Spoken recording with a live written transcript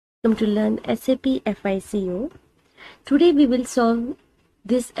Welcome to learn SAP-FICO. Today we will solve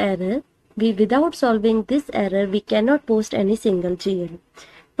this error. Without solving this error, we cannot post any single GL.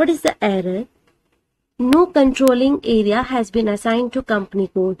 What is the error? No controlling area has been assigned to company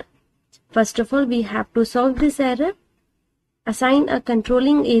code. First of all, we have to solve this error. Assign a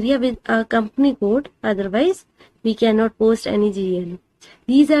controlling area with a company code. Otherwise, we cannot post any GL.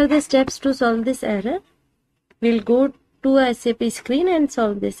 These are the steps to solve this error. We'll go to a SAP screen and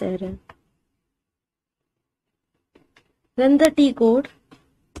solve this error. Run the tcode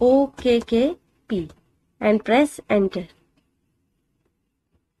OKKP and press enter.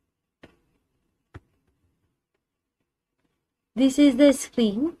 This is the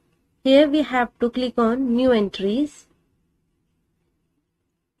screen. Here we have to click on new entries.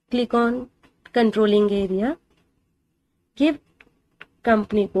 Click on controlling area. Give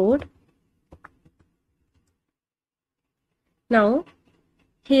company code. Now,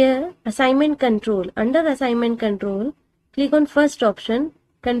 here assignment control. Under assignment control, click on first option,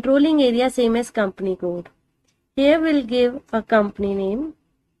 controlling area same as company code. Here we'll give a company name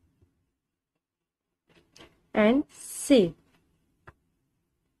and save.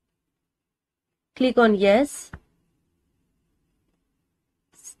 Click on yes.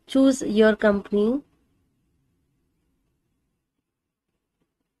 Choose your company.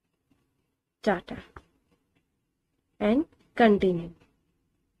 Tata. And continue.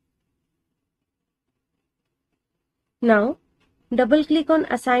 Now, double click on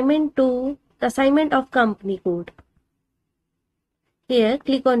assignment of company code. Here,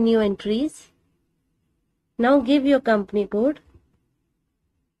 click on new entries. Now give your company code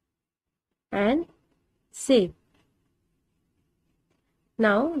and save.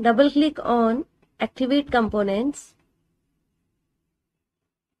 Now, double click on activate components.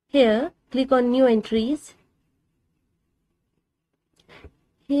 Here, click on new entries.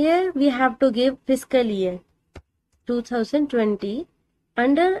 Here we have to give fiscal year 2020.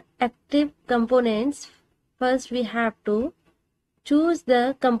 Under active components, first we have to choose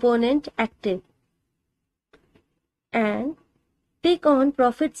the component active and take on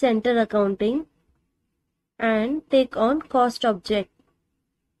profit center accounting and take on cost object.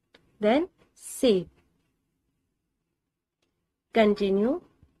 Then save. Continue.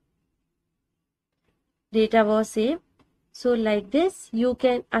 Data was saved. So like this, you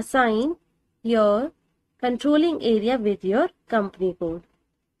can assign your controlling area with your company code.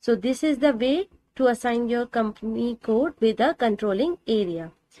 So this is the way to assign your company code with a controlling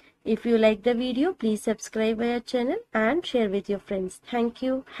area. If you like the video, please subscribe our channel and share with your friends. Thank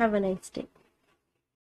you. Have a nice day.